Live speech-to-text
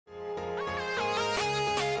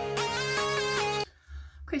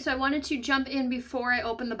Okay, so I wanted to jump in before I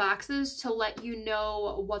open the boxes to let you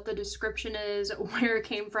know what the description is, where it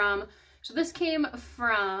came from. So this came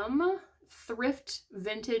from Thrift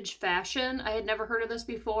Vintage Fashion. I had never heard of this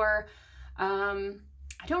before. I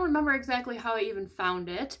don't remember exactly how I even found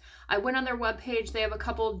it. I went on their webpage. They have a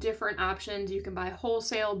couple different options. You can buy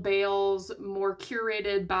wholesale bales, more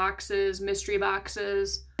curated boxes, mystery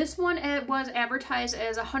boxes. This one, it was advertised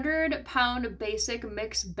as a 100-pound basic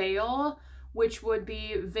mix bale, which would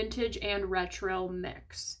be vintage and retro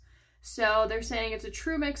mix. So they're saying it's a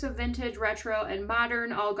true mix of vintage, retro, and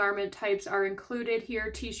modern. All garment types are included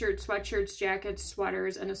here. T-shirts, sweatshirts, jackets,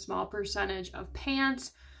 sweaters, and a small percentage of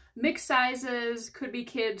pants. Mixed sizes, could be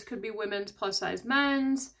kids, could be women's, plus size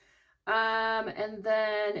men's. And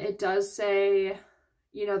then it does say,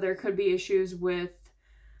 you know, there could be issues with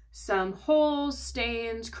some holes,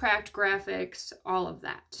 stains, cracked graphics, all of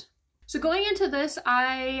that. So going into this,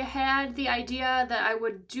 I had the idea that I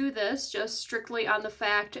would do this just strictly on the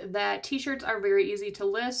fact that t-shirts are very easy to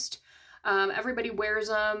list. Everybody wears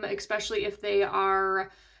them, especially if they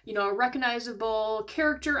are, you know, a recognizable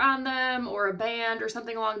character on them or a band or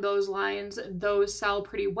something along those lines. Those sell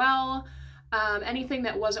pretty well. Anything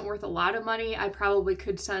that wasn't worth a lot of money, I probably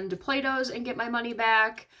could send to Plato's and get my money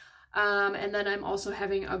back. And then I'm also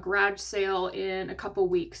having a garage sale in a couple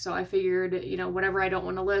weeks. So I figured, you know, whatever I don't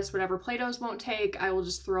want to list, whatever Plato's won't take, I will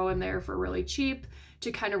just throw in there for really cheap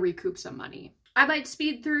to kind of recoup some money. I might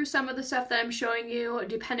speed through some of the stuff that I'm showing you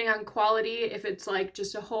depending on quality. If it's like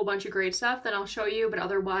just a whole bunch of great stuff, then I'll show you, but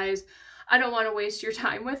otherwise I don't want to waste your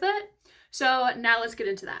time with it. So now let's get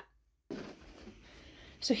into that.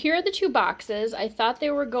 So here are the two boxes. I thought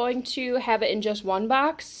they were going to have it in just one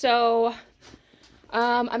box. So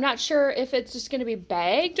I'm not sure if it's just going to be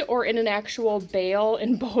bagged or in an actual bale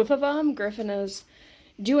in both of them. Griffin is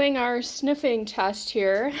doing our sniffing test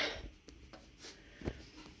here.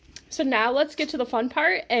 So now let's get to the fun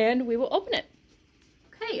part and we will open it.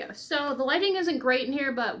 Okay, so the lighting isn't great in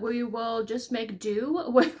here, but we will just make do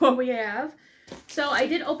with what we have. So I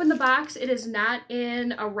did open the box. It is not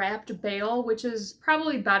in a wrapped bale, which is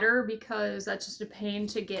probably better because that's just a pain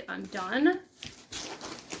to get undone.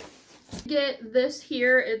 Get this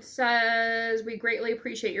here. It says, "We greatly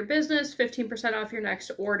appreciate your business, 15% off your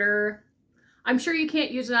next order." I'm sure you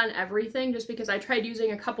can't use it on everything just because I tried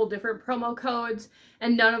using a couple different promo codes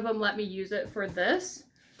and none of them let me use it for this.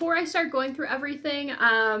 Before I start going through everything,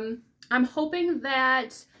 I'm hoping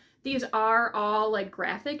that these are all like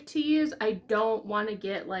graphic tees. I don't want to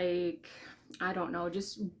get like, I don't know,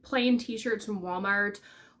 just plain t-shirts from Walmart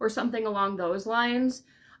or something along those lines.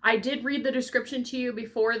 I did read the description to you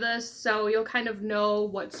before this, so you'll kind of know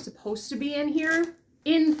what's supposed to be in here.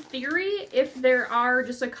 In theory, if there are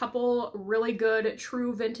just a couple really good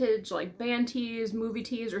true vintage like band tees, movie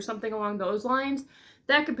tees, or something along those lines,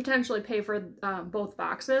 that could potentially pay for both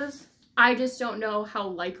boxes. I just don't know how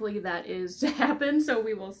likely that is to happen, so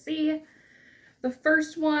we will see. The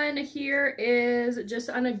first one here is just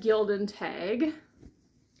on a Gildan tag,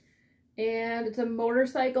 and it's a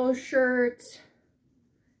motorcycle shirt.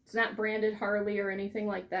 It's not branded Harley or anything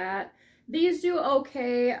like that. These do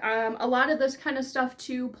okay. A lot of this kind of stuff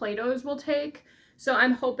too, Plato's will take. So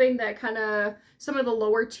I'm hoping that kind of some of the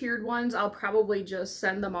lower tiered ones, I'll probably just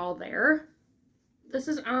send them all there. This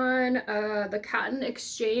is on the Cotton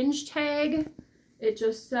Exchange tag. It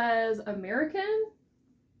just says American.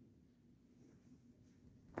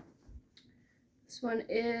 This one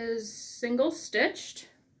is single stitched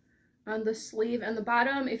on the sleeve and the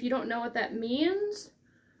bottom. If you don't know what that means,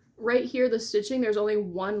 right here, the stitching, there's only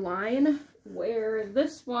one line, where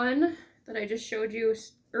this one that I just showed you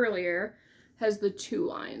earlier has the two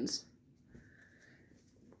lines.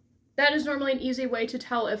 That is normally an easy way to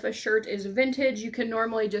tell if a shirt is vintage. You can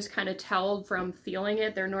normally just kind of tell from feeling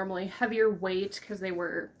it. They're normally heavier weight because they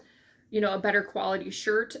were, you know, a better quality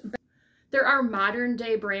shirt. There are modern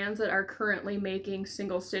day brands that are currently making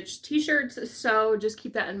single stitch t-shirts, so just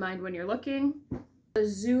keep that in mind when you're looking. The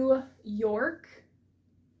Zoo York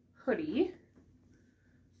hoodie.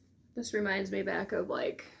 This reminds me back of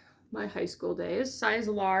like my high school days. Size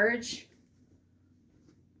large.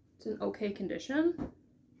 It's in okay condition.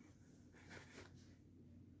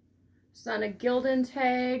 It's on a Gildan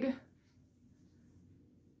tag.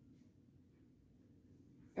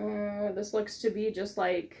 This looks to be just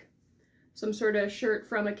like some sort of shirt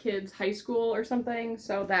from a kid's high school or something,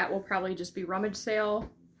 so that will probably just be rummage sale.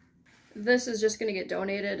 This is just gonna get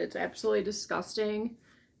donated. It's absolutely disgusting.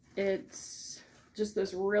 It's just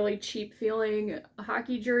this really cheap feeling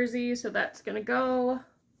hockey jersey, so that's gonna go.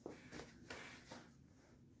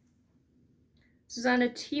 This is on a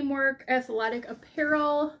Teamwork Athletic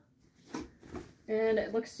Apparel. And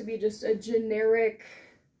it looks to be just a generic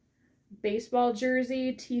baseball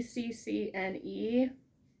jersey, TCCNE.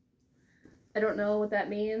 I don't know what that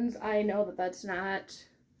means. I know that that's not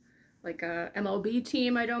like a MLB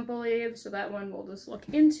team, I don't believe. So that one we'll just look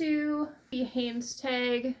into. The Hanes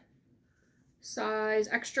tag, size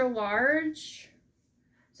extra large.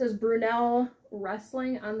 It says Brunel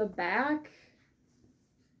Wrestling on the back.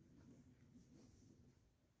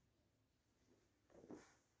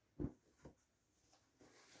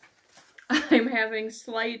 I'm having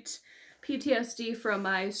slight PTSD from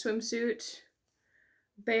my swimsuit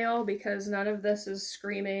BALE because none of this is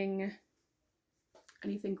screaming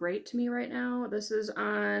anything great to me right now. This is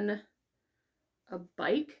on a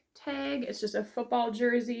bike tag. It's just a football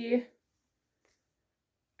jersey.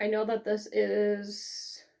 I know that this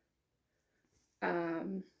is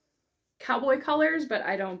cowboy colors, but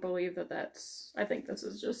I don't believe that that's, I think this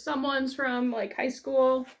is just someone's from like high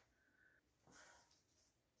school.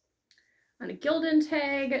 On a Gildan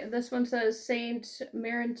tag, this one says Saint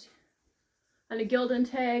Marint. On a Gildan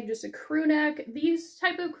tag, just a crew neck. These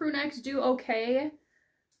type of crew necks do okay,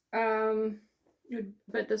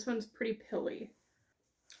 but this one's pretty pilly.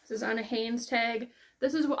 This is on a Hanes tag.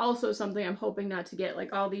 This is also something I'm hoping not to get.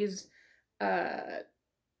 Like all these, I'm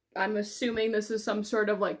assuming this is some sort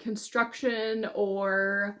of like construction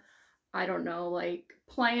or I don't know, like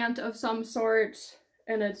plant of some sort,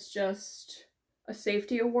 and it's just a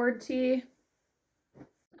safety award tee.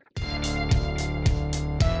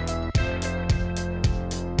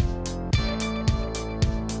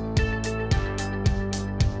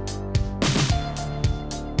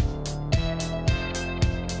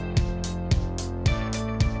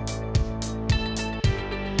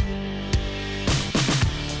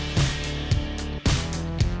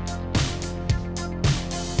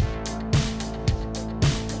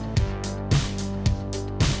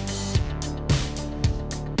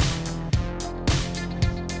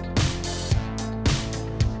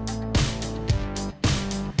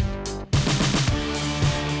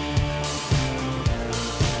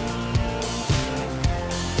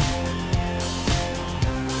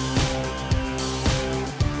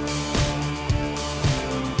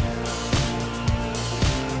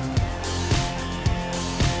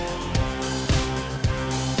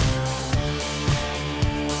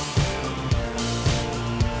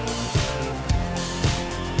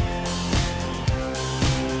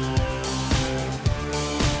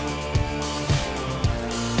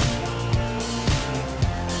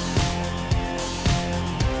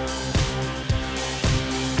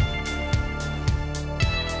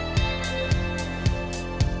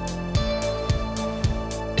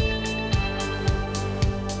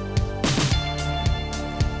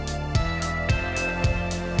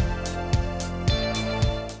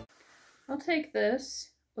 I'll take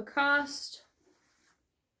this. Lacoste.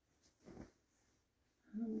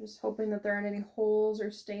 I'm just hoping that there aren't any holes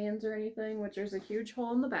or stains or anything, which there's a huge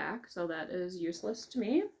hole in the back, so that is useless to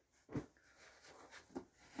me.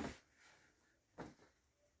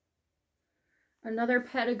 Another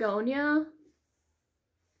Patagonia,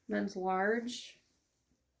 men's large.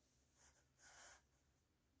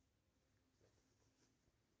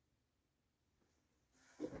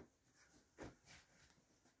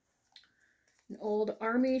 An old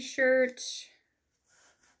army shirt.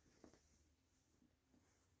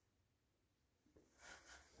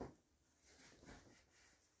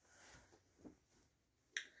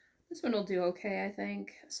 This one will do okay, I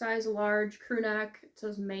think. Size large, crew neck. It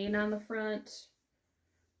says Maine on the front.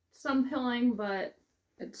 Some pilling, but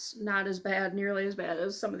it's not as bad, nearly as bad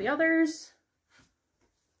as some of the others.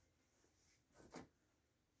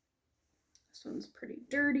 This one's pretty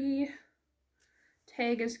dirty.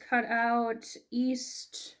 Tag is cut out.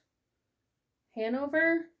 East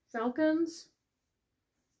Hanover Falcons.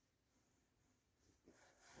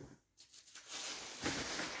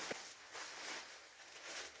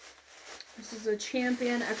 This is a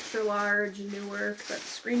Champion extra large Newark that's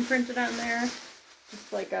screen printed on there.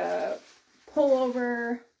 Just like a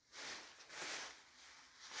pullover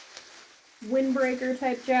windbreaker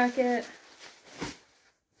type jacket.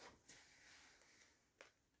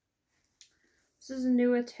 This is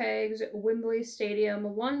new with tags, Wembley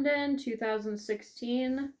Stadium, London,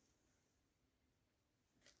 2016.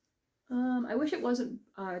 I wish it wasn't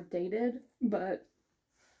dated, but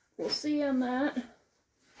we'll see on that.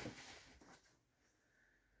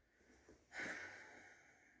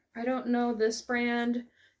 I don't know this brand.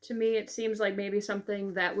 To me, it seems like maybe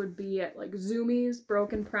something that would be at like Zumiez,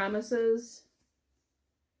 Broken Promises.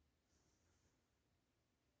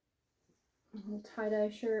 A little tie-dye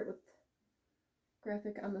shirt with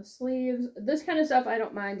graphic on the sleeves. This kind of stuff I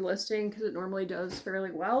don't mind listing because it normally does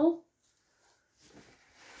fairly well.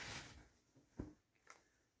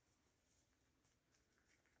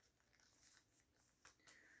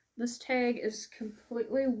 This tag is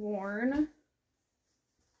completely worn.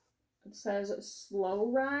 It says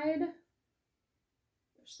slow ride. There's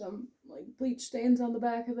some like bleach stains on the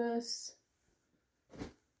back of this.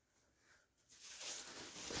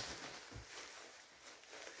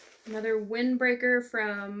 Another windbreaker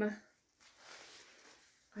from,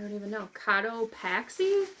 I don't even know,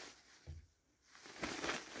 Cotopaxi?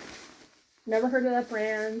 Never heard of that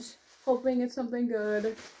brand. Hoping it's something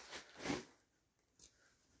good.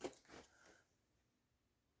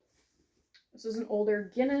 This is an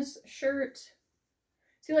older Guinness shirt.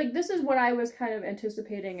 See, like, this is what I was kind of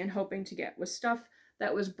anticipating and hoping to get, was stuff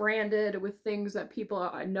that was branded with things that people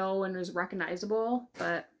know and is recognizable,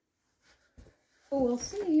 but oh, we'll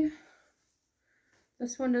see.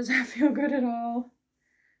 This one does not feel good at all.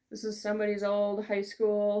 This is somebody's old high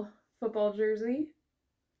school football jersey.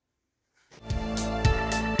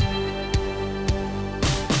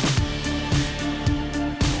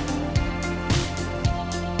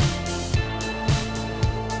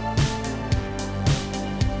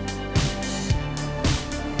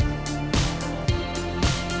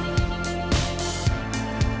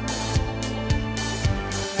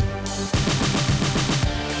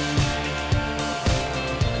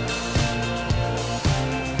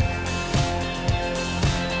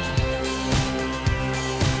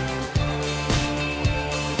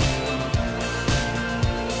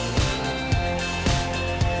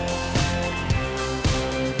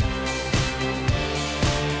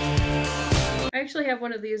 I actually have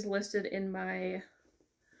one of these listed in my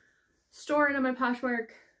store and in my Poshmark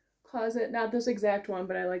closet. Not this exact one,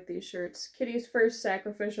 but I like these shirts. Kitty's First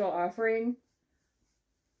Sacrificial Offering.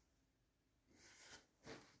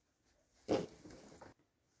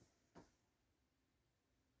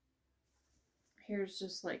 Here's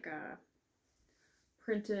just like a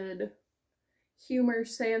printed Humor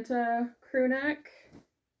Santa crew neck.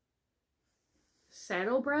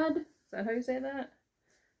 Saddlebred? Is that how you say that?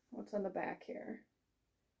 What's on the back here?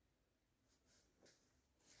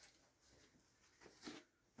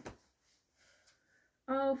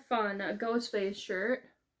 Oh, fun. A ghost face shirt.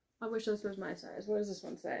 I wish this was my size. What does this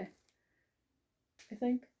one say? I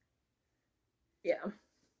think. Yeah.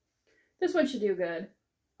 This one should do good.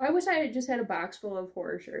 I wish I just had a box full of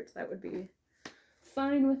horror shirts. That would be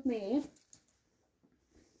fine with me.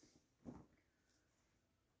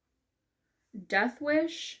 Death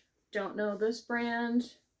Wish. Don't know this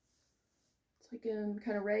brand. It's like in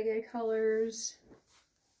kind of reggae colors.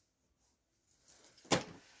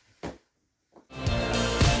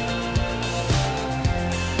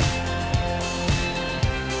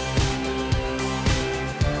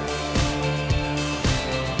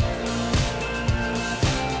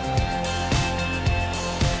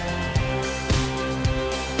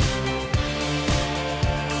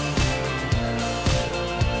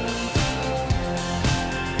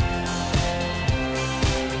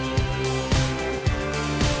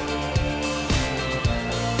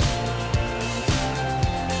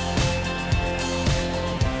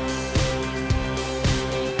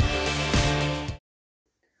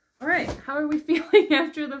 How are we feeling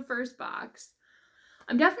after the first box?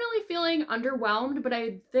 I'm definitely feeling underwhelmed, but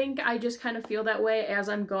I think I just kind of feel that way as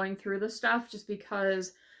I'm going through the stuff, just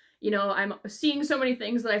because, you know, I'm seeing so many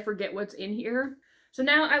things that I forget what's in here. So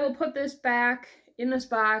now I will put this back in this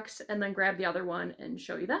box and then grab the other one and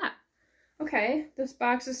show you that. Okay, this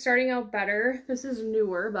box is starting out better. This is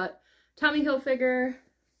newer, but Tommy Hilfiger.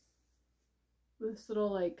 This little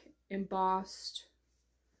like embossed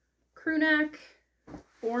crew neck.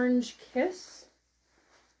 Orange Kiss.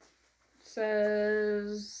 It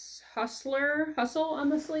says Hustle on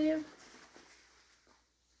the sleeve.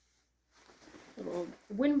 Little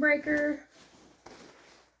windbreaker.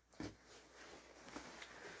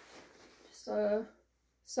 Just a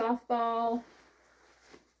softball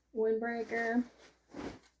windbreaker.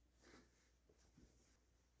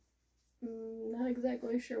 Not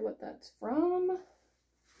exactly sure what that's from.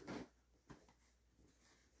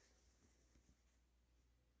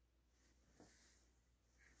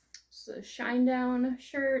 It's a Shinedown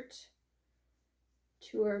shirt.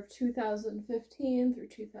 Tour of 2015 through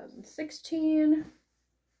 2016.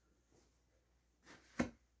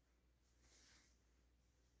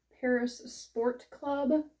 Paris Sport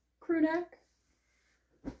Club crew neck.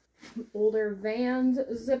 Older Vans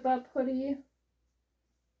zip-up hoodie.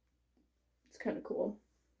 It's kind of cool.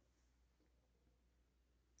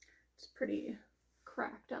 It's pretty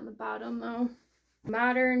cracked on the bottom though.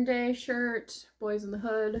 Modern day shirt, Boys in the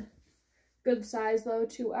Hood. Good size though,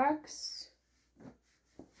 2X.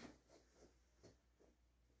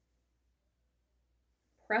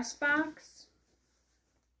 Press box.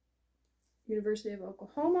 University of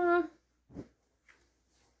Oklahoma.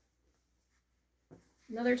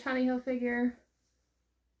 Another Tiny Hilfiger.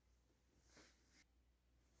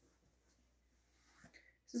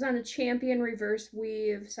 This is on a Champion reverse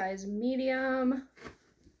weave, size medium,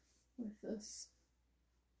 with this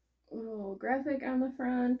little graphic on the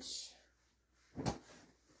front.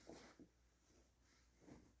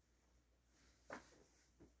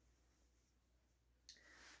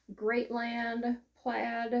 Greatland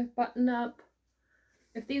plaid button up.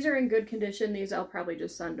 If these are in good condition, these I'll probably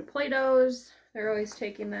just send to Play-Dohs. They're always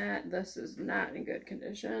taking that. This is not in good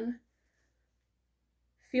condition.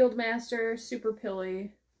 Fieldmaster, super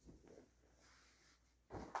pilly.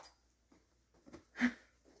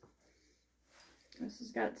 This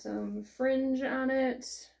has got some fringe on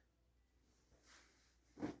it.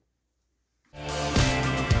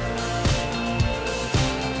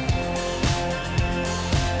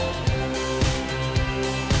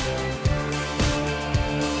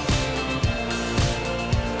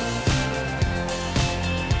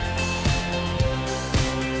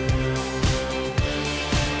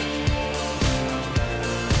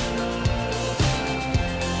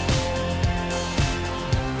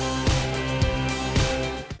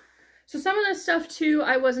 Some of this stuff too,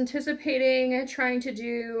 I was anticipating trying to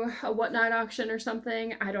do a whatnot auction or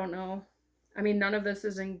something. I don't know. I mean, none of this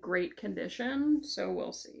is in great condition, so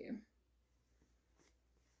we'll see.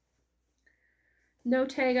 No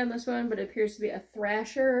tag on this one, but it appears to be a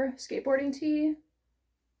Thrasher skateboarding tee.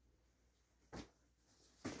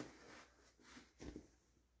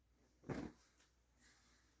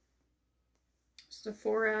 Just a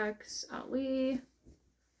 4X Ali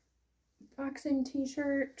boxing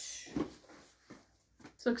t-shirt.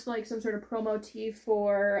 This looks like some sort of promo tee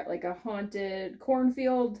for like a haunted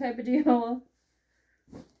cornfield type of deal.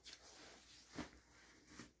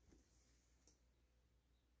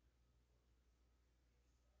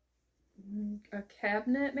 A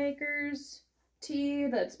cabinet maker's tee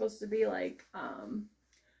that's supposed to be like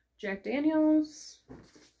Jack Daniels.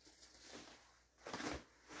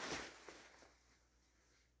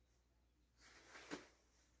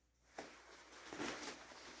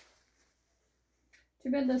 Too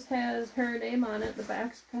bad this has her name on it. The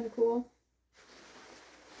back's kind of cool.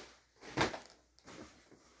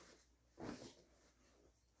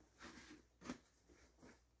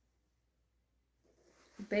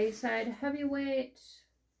 Bayside Heavyweight.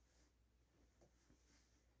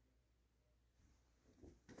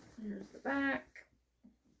 Here's the back.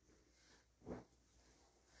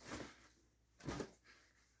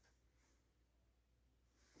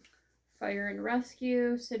 Fire and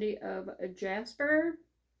Rescue, City of Jasper.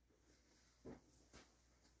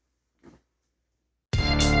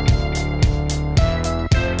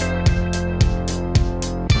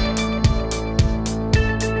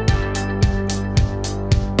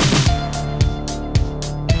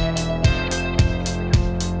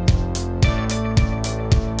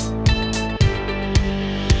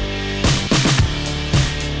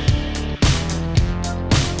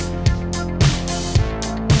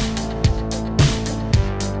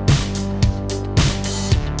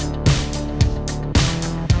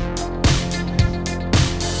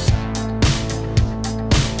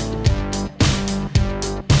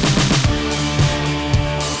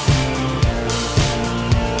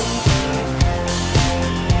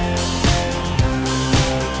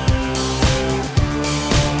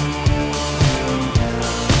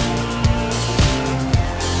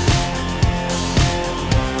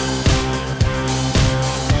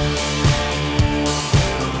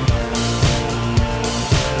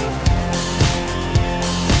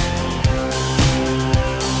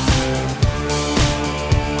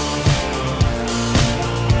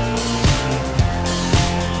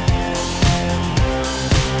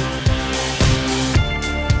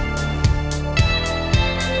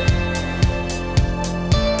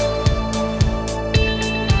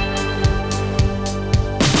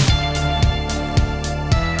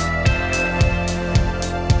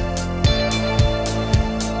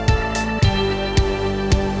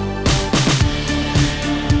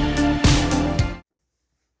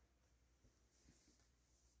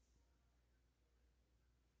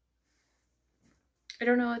 I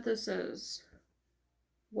don't know what this is.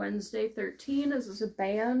 Wednesday 13. Is this a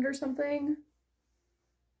band or something?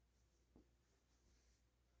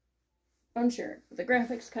 Unsure. But the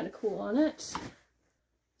graphic's kind of cool on it. It's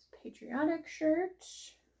a patriotic shirt.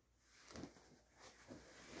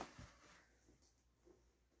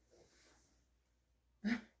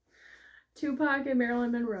 Tupac and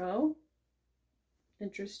Marilyn Monroe.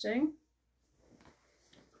 Interesting.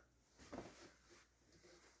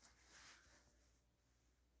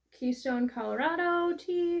 Keystone, Colorado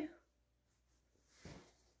tee.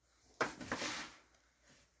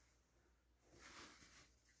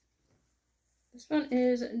 This one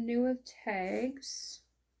is new with tags.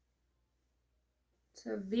 It's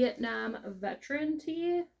a Vietnam veteran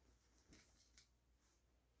tee.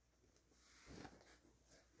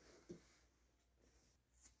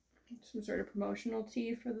 Some sort of promotional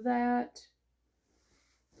tee for that.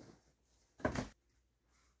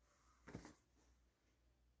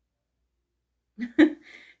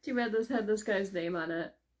 Too bad this had this guy's name on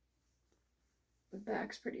it. The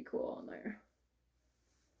back's pretty cool on there.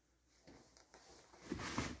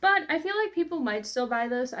 But I feel like people might still buy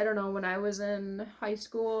this. I don't know, when I was in high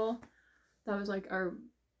school, that was like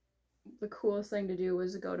the coolest thing to do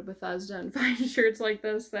was to go to Bethesda and find shirts like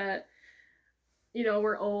this that, you know,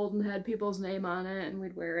 were old and had people's name on it, and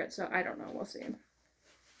we'd wear it. So I don't know, we'll see.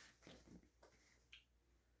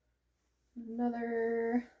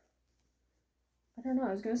 Another, I don't know,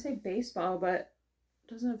 I was gonna say baseball, but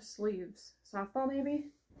it doesn't have sleeves. Softball maybe?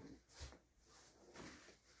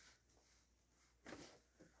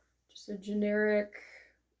 Just a generic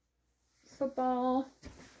football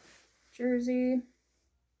jersey.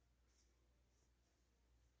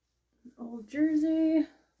 Old jersey.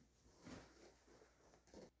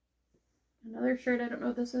 Another shirt, I don't know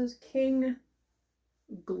what this is. King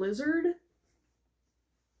Blizzard.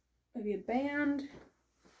 Maybe a band.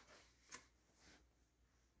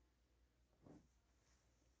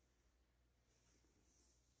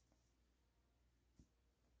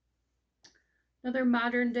 Another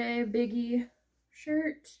modern day Biggie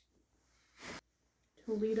shirt.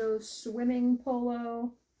 Toledo swimming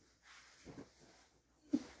polo.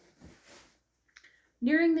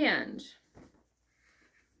 Nearing the end.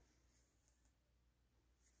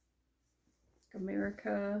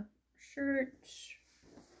 America shirt.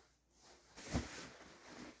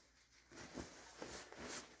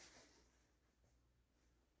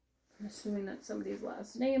 I'm assuming that's somebody's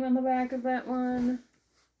last name on the back of that one.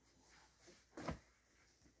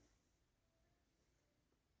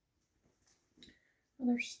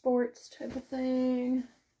 Other sports type of thing.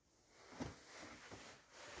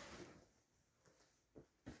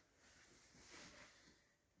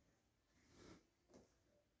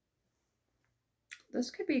 This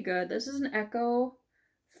could be good. This is an Echo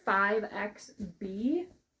 5XB.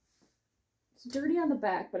 It's dirty on the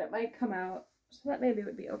back, but it might come out. So that maybe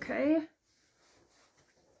would be okay.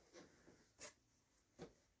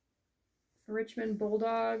 For Richmond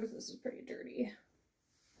Bulldogs, this is pretty dirty.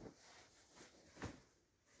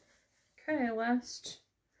 Okay, last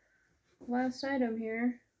item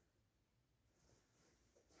here.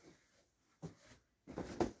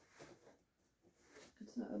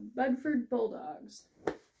 It's Bedford Bulldogs.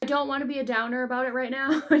 I don't want to be a downer about it right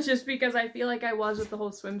now, just because I feel like I was with the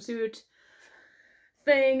whole swimsuit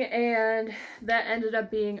thing, and that ended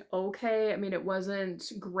up being okay. I mean, it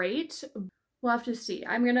wasn't great. We'll have to see.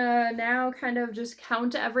 I'm gonna now kind of just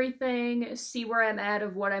count everything, see where I'm at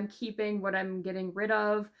of what I'm keeping, what I'm getting rid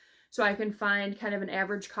of, so I can find kind of an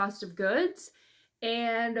average cost of goods.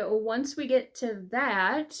 And once we get to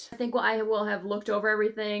that, I think I will have looked over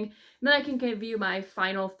everything, and then I can give you my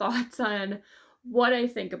final thoughts on what I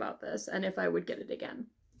think about this and if I would get it again.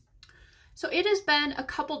 So it has been a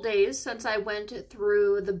couple days since I went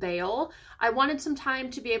through the BALE. I wanted some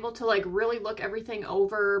time to be able to like really look everything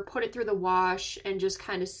over, put it through the wash, and just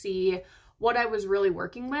kind of see what I was really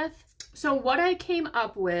working with. So what I came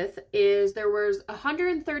up with is there was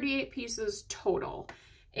 138 pieces total,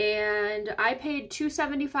 and I paid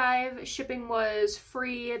 $275. Shipping was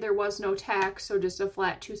free. There was no tax, so just a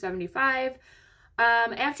flat $275.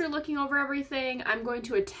 After looking over everything, I'm going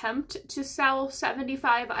to attempt to sell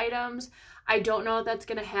 75 items. I don't know if that's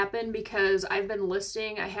going to happen because I've been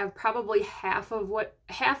listing. I have probably half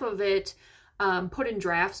of it put in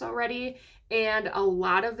drafts already, and a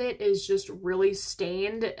lot of it is just really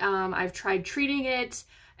stained. I've tried treating it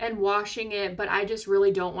and washing it, but I just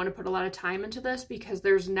really don't want to put a lot of time into this because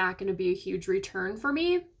there's not going to be a huge return for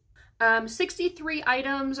me. 63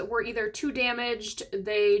 items were either too damaged,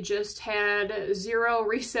 they just had zero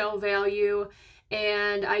resale value,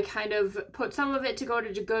 and I kind of put some of it to go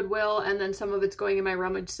to Goodwill, and then some of it's going in my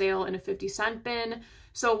rummage sale in a 50-cent bin.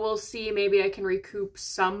 So we'll see, maybe I can recoup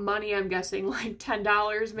some money. I'm guessing like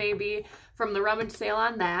 $10 maybe from the rummage sale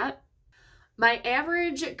on that. My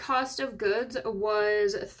average cost of goods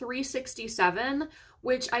was $367,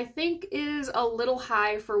 which I think is a little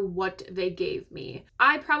high for what they gave me.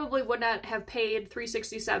 I probably would not have paid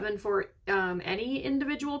 $367 for any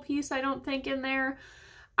individual piece, I don't think, in there.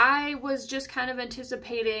 I was just kind of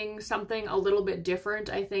anticipating something a little bit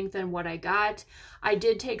different, I think, than what I got. I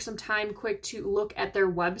did take some time quick to look at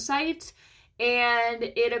their website, and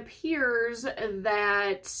it appears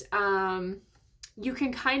that you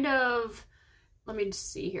can kind of, let me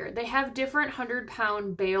just see here. They have different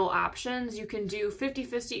 100-pound bale options. You can do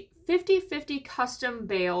 50-50 custom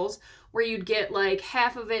bales where you'd get like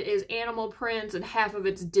half of it is animal prints and half of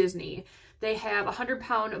it's Disney. They have a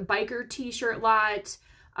 100-pound biker t-shirt lot,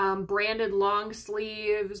 branded long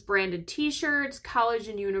sleeves, branded t-shirts, college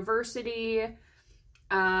and university,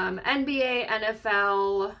 NBA,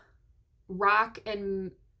 NFL, rock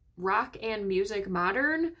and music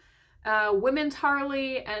modern, women's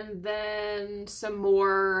Harley, and then some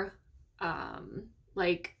more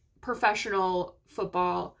like professional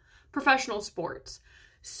football, professional sports.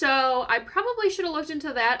 So I probably should have looked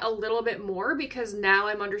into that a little bit more, because now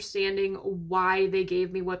I'm understanding why they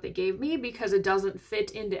gave me what they gave me, because it doesn't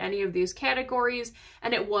fit into any of these categories,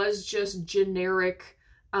 and it was just generic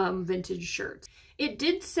vintage shirts. It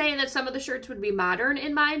did say that some of the shirts would be modern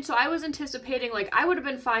in mine, so I was anticipating, like, I would have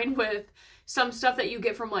been fine with some stuff that you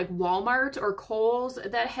get from like Walmart or Kohl's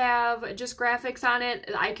that have just graphics on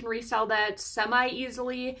it. I can resell that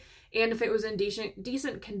semi-easily. And if it was in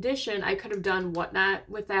decent condition, I could have done whatnot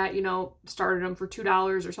with that, you know, started them for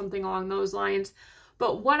 $2 or something along those lines.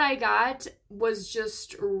 But what I got was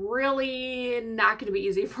just really not going to be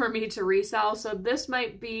easy for me to resell. So this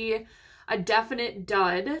might be a definite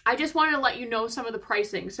dud. I just wanted to let you know some of the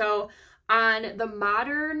pricing. So on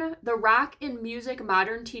the rock and music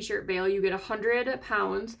modern t-shirt bale, you get 100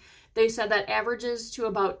 pounds. They said that averages to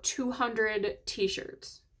about 200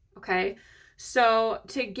 t-shirts. Okay. So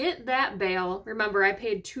to get that bale, remember I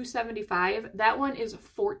paid $275. That one is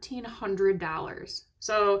 $1,400.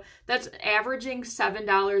 So that's averaging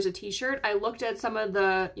 $7 a t-shirt. I looked at some of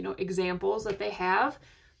the, you know, examples that they have.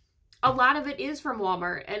 A lot of it is from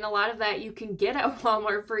Walmart, and a lot of that you can get at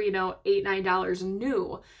Walmart for, you know, $8, $9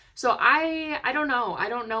 new. So I don't know. I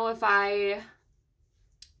don't know if I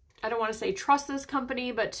don't want to say trust this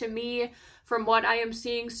company, but to me, from what I am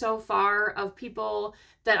seeing so far of people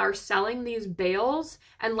that are selling these bales,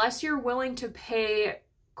 unless you're willing to pay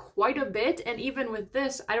quite a bit, and even with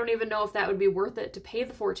this, I don't even know if that would be worth it to pay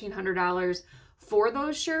the $1,400 for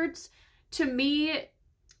those shirts. To me,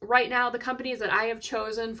 right now, the companies that I have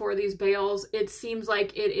chosen for these bales, it seems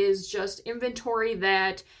like it is just inventory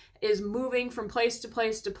that is moving from place to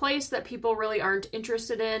place to place that people really aren't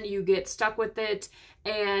interested in. You get stuck with it,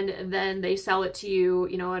 and then they sell it to you,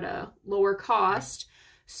 you know, at a lower cost.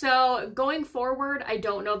 So going forward, I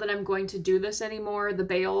don't know that I'm going to do this anymore, the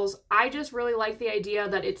bales. I just really like the idea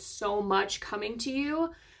that it's so much coming to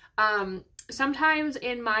you. Sometimes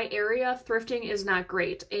in my area, thrifting is not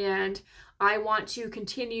great, and I want to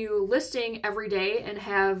continue listing every day and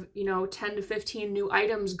have, you know, 10 to 15 new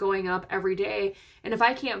items going up every day. And if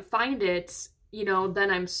I can't find it, you know, then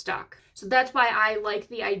I'm stuck. So that's why I like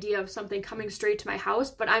the idea of something coming straight to my house,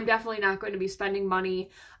 but I'm definitely not going to be spending money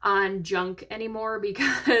on junk anymore,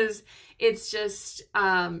 because it's just,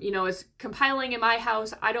 you know, it's compiling in my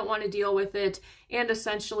house. I don't want to deal with it. And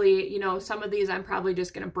essentially, you know, some of these I'm probably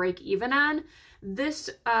just going to break even on. This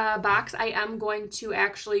box, I am going to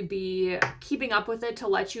actually be keeping up with it to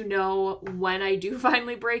let you know when I do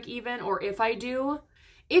finally break even, or if I do.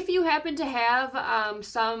 If you happen to have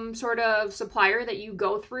some sort of supplier that you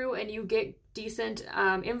go through and you get decent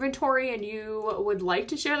inventory and you would like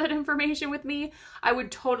to share that information with me, I would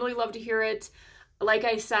totally love to hear it. Like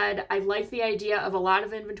I said, I like the idea of a lot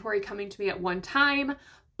of inventory coming to me at one time,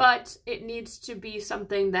 but it needs to be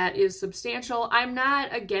something that is substantial. I'm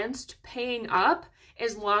not against paying up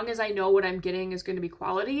as long as I know what I'm getting is going to be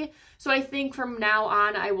quality. So I think from now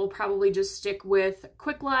on, I will probably just stick with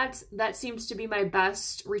quick lots. That seems to be my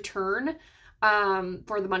best return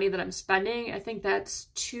for the money that I'm spending. I think that's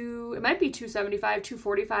it might be $275,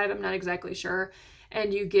 $245, I'm not exactly sure.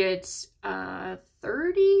 And you get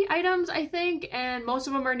 30 items, I think, and most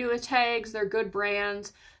of them are new with tags. They're good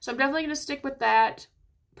brands. So I'm definitely going to stick with that.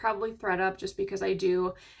 Probably ThredUp just because I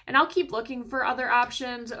do. And I'll keep looking for other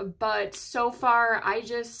options, but so far I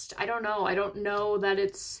don't know. I don't know that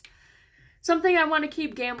it's something I want to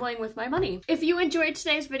keep gambling with my money. If you enjoyed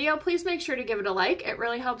today's video, please make sure to give it a like. It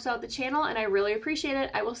really helps out the channel and I really appreciate it.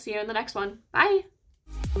 I will see you in the next one. Bye!